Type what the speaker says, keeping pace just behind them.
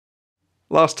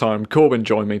Last time, Corbin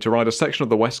joined me to ride a section of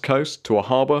the west coast to a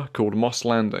harbour called Moss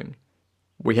Landing.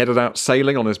 We headed out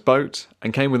sailing on his boat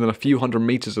and came within a few hundred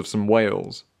metres of some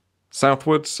whales.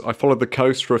 Southwards, I followed the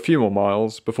coast for a few more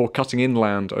miles before cutting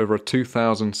inland over a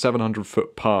 2,700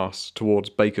 foot pass towards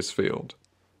Bakersfield.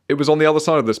 It was on the other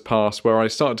side of this pass where I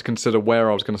started to consider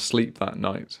where I was going to sleep that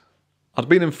night. I'd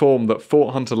been informed that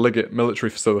Fort Hunter Liggett military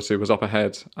facility was up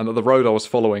ahead and that the road I was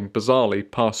following bizarrely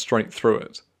passed straight through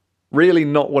it. Really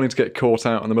not wanting to get caught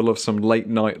out in the middle of some late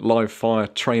night live fire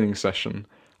training session,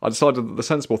 I decided that the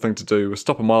sensible thing to do was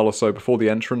stop a mile or so before the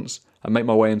entrance and make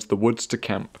my way into the woods to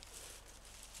camp.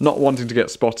 Not wanting to get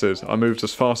spotted, I moved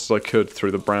as fast as I could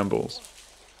through the brambles.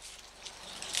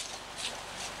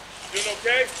 Doing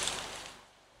okay?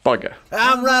 Bugger.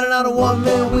 I'm riding on a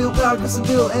one-man wheel, powered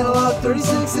custom-built analog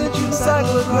 36-inch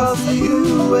unicycle across the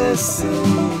USA.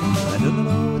 I don't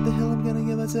know what the hell I'm gonna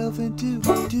get myself into.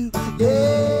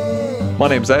 Yeah. My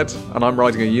name's Ed, and I'm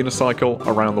riding a unicycle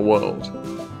around the world.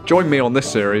 Join me on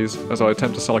this series as I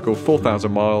attempt to cycle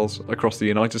 4,000 miles across the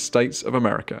United States of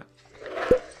America.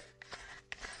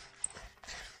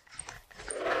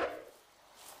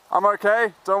 I'm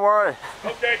okay, don't worry.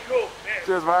 Okay, cool. Man,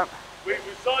 Cheers, man. we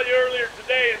saw you earlier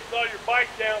today and saw your bike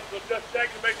down, so just check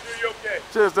to make sure you're okay.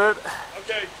 Cheers, dude.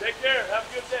 Okay, take care. Have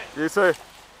a good day. You too.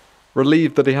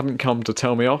 Relieved that he hadn't come to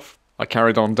tell me off, I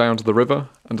carried on down to the river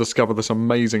and discovered this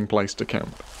amazing place to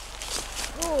camp.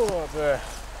 Oh, there.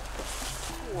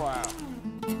 Wow.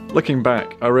 Looking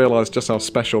back, I realised just how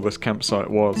special this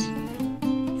campsite was.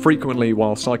 Frequently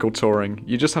while cycle touring,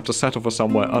 you just have to settle for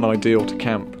somewhere unideal to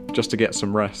camp just to get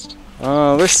some rest.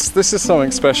 This is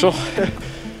something special.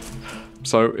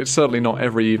 So it's certainly not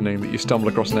every evening that you stumble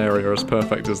across an area as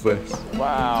perfect as this.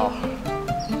 Wow.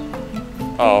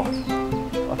 Oh,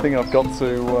 I think I've got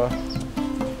to...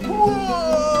 Whoa!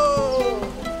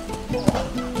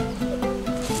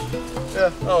 Yeah,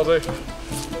 that'll do.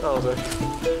 That'll do.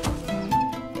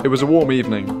 It was a warm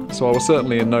evening, so I was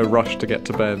certainly in no rush to get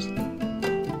to bed.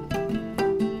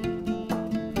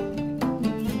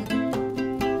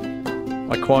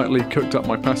 I quietly cooked up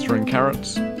my pasta and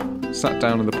carrots, sat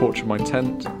down in the porch of my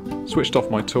tent, switched off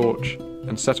my torch,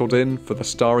 and settled in for the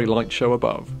starry light show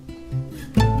above.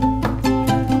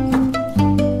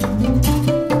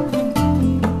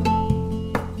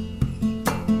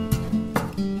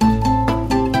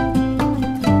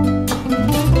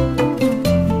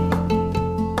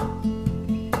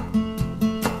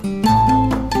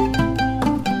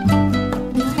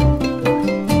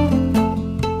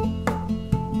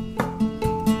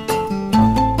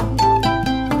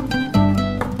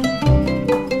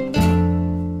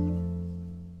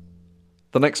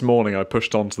 The next morning I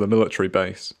pushed on to the military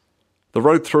base. The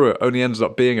road through it only ended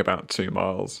up being about 2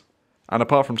 miles, and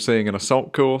apart from seeing an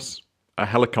assault course, a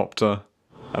helicopter,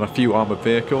 and a few armoured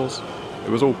vehicles, it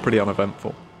was all pretty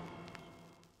uneventful.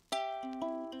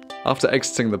 After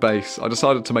exiting the base, I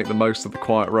decided to make the most of the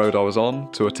quiet road I was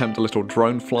on to attempt a little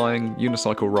drone flying,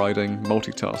 unicycle riding,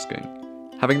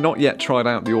 multitasking. Having not yet tried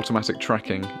out the automatic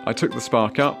tracking, I took the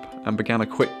spark up and began a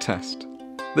quick test.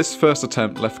 This first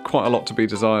attempt left quite a lot to be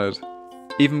desired.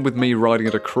 Even with me riding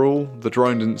at a crawl, the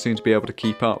drone didn't seem to be able to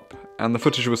keep up, and the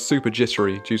footage was super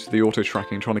jittery due to the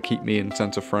auto-tracking trying to keep me in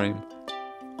centre frame.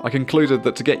 I concluded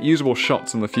that to get usable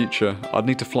shots in the future, I'd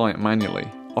need to fly it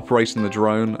manually, operating the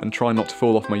drone and try not to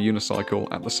fall off my unicycle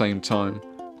at the same time.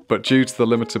 But due to the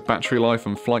limited battery life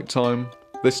and flight time,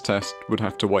 this test would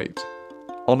have to wait.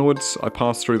 Onwards, I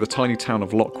passed through the tiny town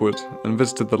of Lockwood and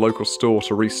visited the local store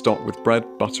to restock with bread,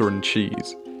 butter and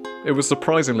cheese. It was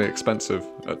surprisingly expensive,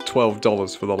 at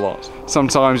 $12 for the lot.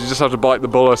 Sometimes you just have to bite the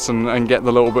bullet and get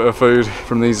the little bit of food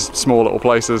from these small little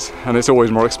places, and it's always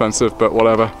more expensive, but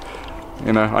whatever.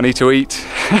 You know, I need to eat.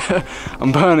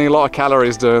 I'm burning a lot of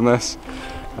calories doing this,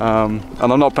 and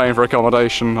I'm not paying for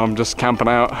accommodation, I'm just camping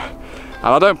out. And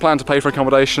I don't plan to pay for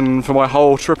accommodation for my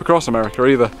whole trip across America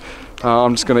either.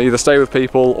 I'm just going to either stay with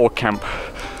people or camp.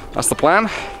 That's the plan.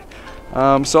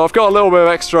 So I've got a little bit of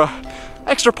extra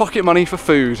pocket money for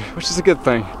food, which is a good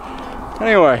thing.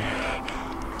 Anyway,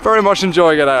 very much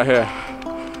enjoying it out here.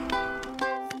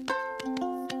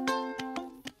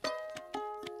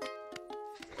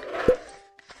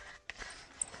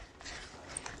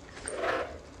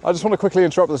 I just want to quickly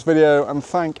interrupt this video and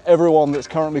thank everyone that's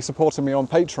currently supporting me on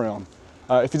Patreon.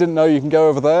 If you didn't know, you can go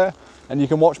over there and you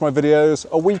can watch my videos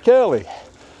a week early.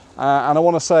 And I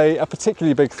want to say a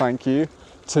particularly big thank you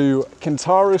to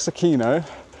Kentaro Sakino,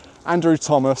 Andrew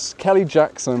Thomas, Kelly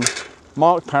Jackson,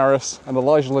 Mark Paris and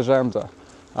Elijah Legenda.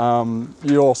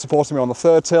 You're supporting me on the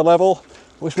 3rd tier level,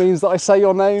 which means that I say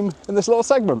your name in this little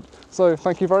segment. So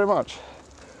thank you very much.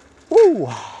 Woo!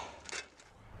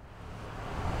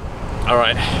 All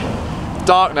right,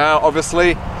 dark now,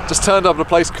 obviously. Just turned up at a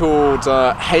place called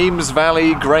Hames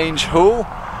Valley Grange Hall,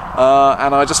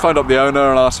 and I just phoned up the owner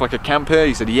and asked if I could camp here.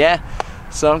 He said, yeah,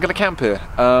 so I'm gonna camp here.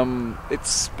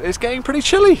 It's getting pretty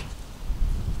chilly. It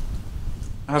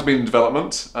has been in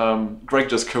development. Greg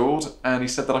just called and he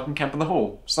said that I can camp in the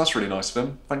hall. So that's really nice of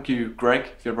him. Thank you, Greg,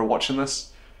 if you're ever watching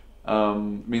this.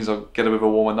 Means I'll get a bit of a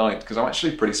warmer night, because I'm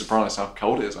actually pretty surprised how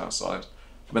cold it is outside.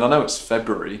 I mean, I know it's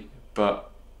February, but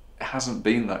it hasn't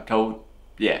been that cold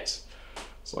yet.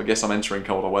 So I guess I'm entering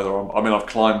colder weather. I mean, I've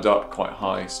climbed up quite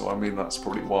high, so I mean, that's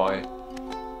probably why.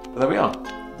 But there we are,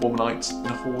 warm night in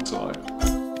a hall tonight.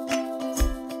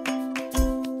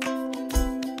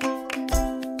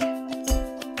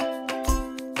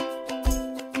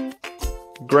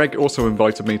 Greg also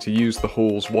invited me to use the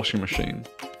hall's washing machine.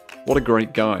 What a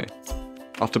great guy.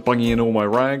 After bunging in all my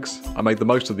rags, I made the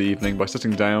most of the evening by sitting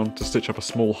down to stitch up a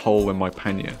small hole in my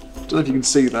pannier. Don't know if you can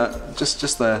see that,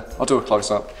 just there. I'll do a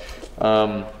close-up.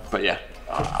 But yeah,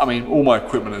 I mean, all my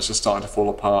equipment is just starting to fall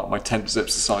apart. My tent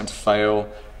zips are starting to fail.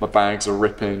 My bags are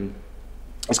ripping.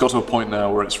 It's got to a point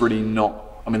now where it's really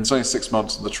not, I mean, there's only 6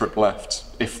 months of the trip left,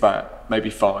 if that, maybe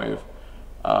 5.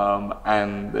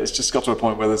 And it's just got to a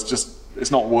point where it's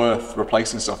not worth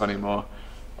replacing stuff anymore.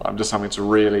 I'm just having to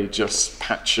really just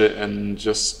patch it and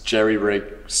just jerry-rig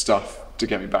stuff to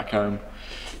get me back home.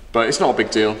 But it's not a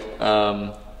big deal.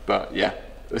 But yeah,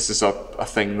 this is a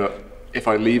thing that if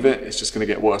I leave it, it's just going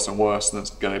to get worse and worse, and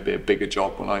it's going to be a bigger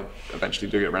job when I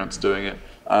eventually do get around to doing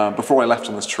it. Before I left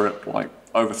on this trip, like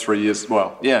over 3 years,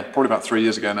 well, yeah, probably about 3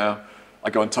 years ago now,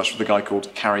 I got in touch with a guy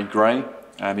called Carrie Gray,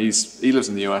 and he lives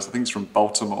in the US. I think he's from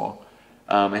Baltimore,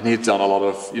 and he'd done a lot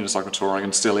of unicycle touring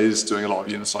and still is doing a lot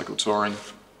of unicycle touring.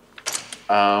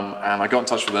 And I got in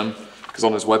touch with him because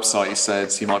on his website he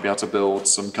said he might be able to build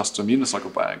some custom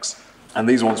unicycle bags. And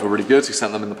these ones were really good. He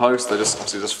sent them in the post. They're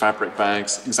obviously just fabric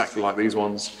bags, exactly like these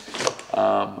ones.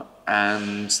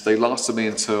 And they lasted me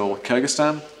until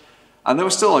Kyrgyzstan. And they were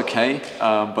still okay,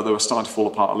 but they were starting to fall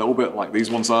apart a little bit, like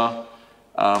these ones are.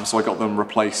 So I got them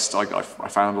replaced. I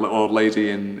found a little old lady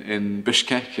in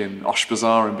Bishkek, in Osh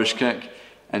Bazaar in Bishkek,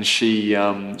 and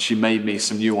she made me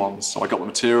some new ones. So I got the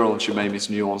material and she made me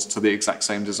some new ones to the exact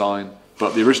same design.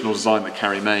 But the original design that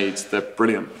Carrie made, they're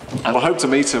brilliant. And I hope to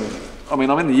meet him. I mean,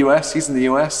 I'm in the US, he's in the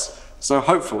US, so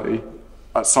hopefully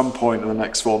at some point in the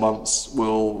next 4 months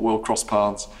we'll cross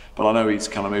paths. But I know he's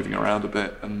kind of moving around a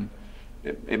bit and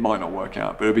it might not work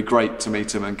out, but it'd be great to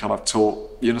meet him and kind of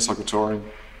talk unicycle touring.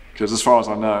 Because as far as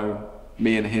I know,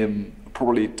 me and him have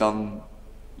probably done,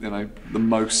 the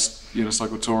most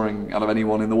unicycle touring out of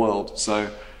anyone in the world.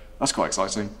 So that's quite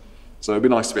exciting. So it'd be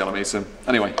nice to be able to meet him.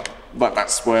 Anyway,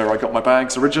 that's where I got my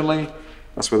bags originally.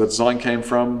 That's where the design came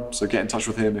from. So get in touch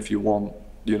with him if you want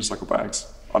unicycle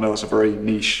bags. I know that's a very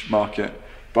niche market,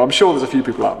 but I'm sure there's a few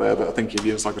people out there that are thinking of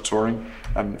unicycle touring.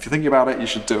 And if you're thinking about it, you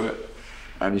should do it.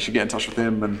 And you should get in touch with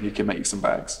him and he can make you some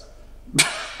bags.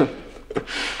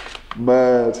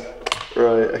 Mad.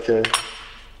 Right, okay.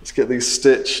 Let's get these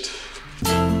stitched.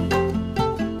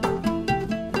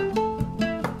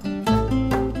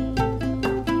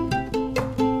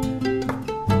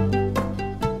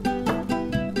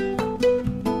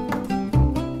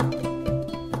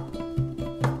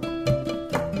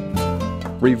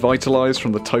 Revitalised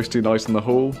from the toasty night in the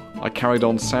hall, I carried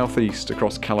on southeast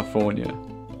across California,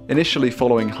 initially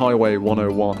following Highway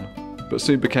 101, but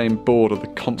soon became bored of the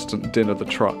constant din of the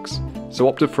trucks, so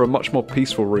opted for a much more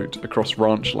peaceful route across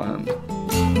ranch land.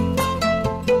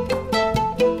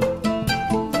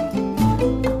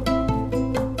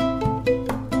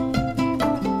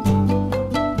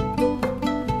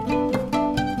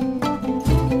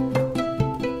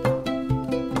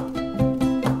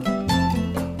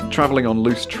 Travelling on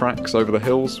loose tracks over the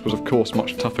hills was of course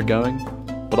much tougher going,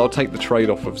 but I'll take the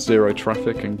trade-off of zero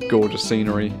traffic and gorgeous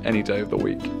scenery any day of the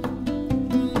week.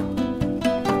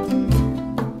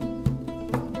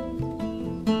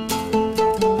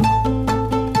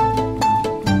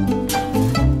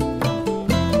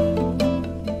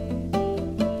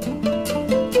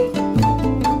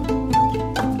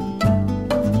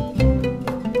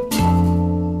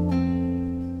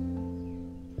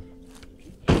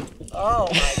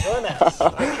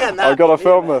 I gotta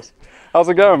film this. How's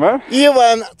it going, man?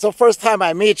 Even the first time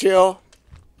I meet you,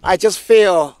 I just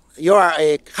feel you are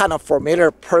a kind of familiar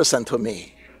person to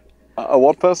me. A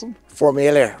what person?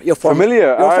 Familiar. You're from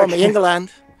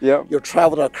England. Yeah. You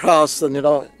traveled across,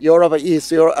 Europe,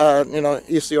 East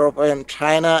Europe, and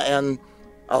China, and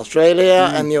Australia,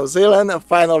 and New Zealand, and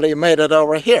finally made it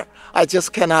over here. I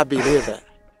just cannot believe it.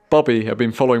 Bobby had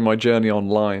been following my journey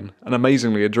online, and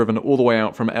amazingly had driven all the way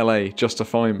out from LA just to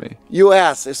find me.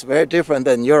 US is very different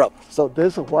than Europe. So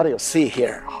this is what you see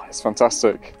here. Oh, it's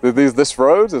fantastic. This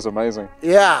road is amazing.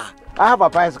 Yeah, I have a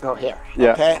bicycle here.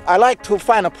 Yeah. Okay, I like to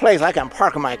find a place I can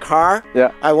park my car.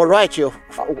 Yeah. I will ride you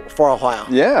for a while.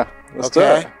 Yeah, let's do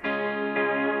Okay. it.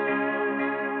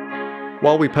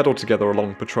 While we pedalled together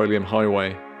along Petroleum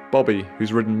Highway, Bobby,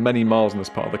 who's ridden many miles in this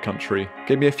part of the country,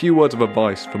 gave me a few words of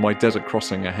advice for my desert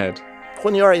crossing ahead.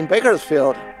 When you're in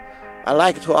Bakersfield, I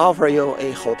like to offer you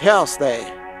a hotel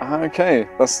stay. Okay,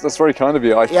 that's very kind of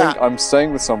you. I think I'm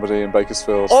staying with somebody in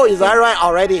Bakersfield. Oh, is that right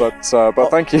already? But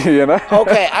thank you, you know.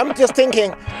 Okay, I'm just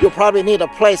thinking you probably need a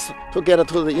place to get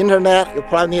to the internet. You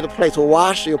probably need a place to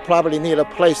wash. You probably need a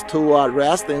place to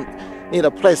rest and need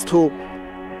a place to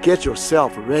get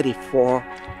yourself ready for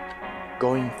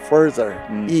going further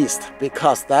east,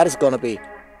 because that is going to be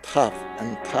tough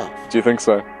and tough. Do you think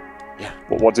so? Yeah.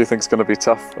 What do you think is going to be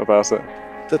tough about it?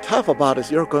 The tough about it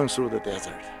is you're going through the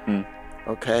desert.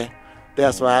 Okay?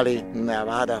 Death Valley,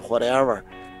 Nevada, whatever.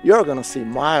 You're going to see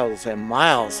miles and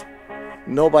miles.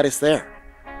 Nobody's there.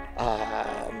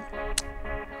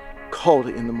 Cold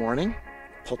in the morning,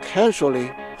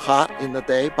 potentially hot in the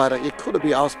day, but it could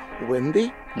be also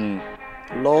windy,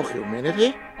 low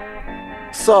humidity.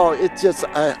 So it's just,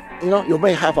 you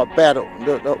may have a bad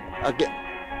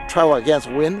travel against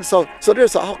wind. So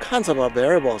there's all kinds of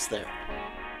variables there.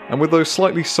 And with those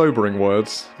slightly sobering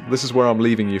words, this is where I'm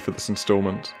leaving you for this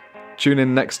installment. Tune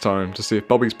in next time to see if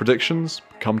Bobby's predictions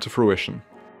come to fruition.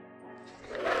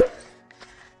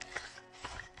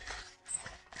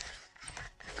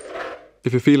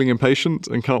 If you're feeling impatient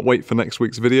and can't wait for next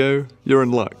week's video, you're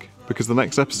in luck, because the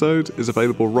next episode is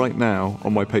available right now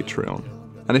on my Patreon.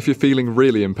 And if you're feeling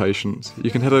really impatient, you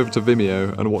can head over to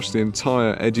Vimeo and watch the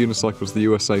entire Ed Unicycles the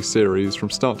USA series from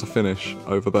start to finish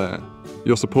over there.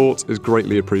 Your support is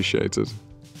greatly appreciated.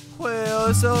 Well,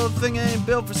 this old thing ain't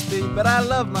built for speed, but I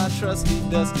love my trusty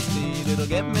dusty steed. It'll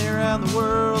get me around the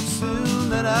world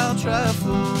soon, and I'll try a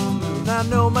full moon. I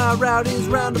know my route is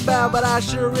roundabout, but I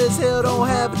sure as hell don't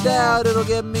have a doubt it'll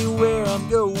get me where I'm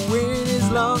going.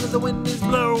 As long as the wind is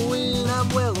blowing, I'm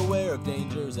well aware of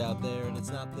dangers out there, and it's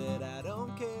not that I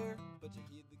don't care.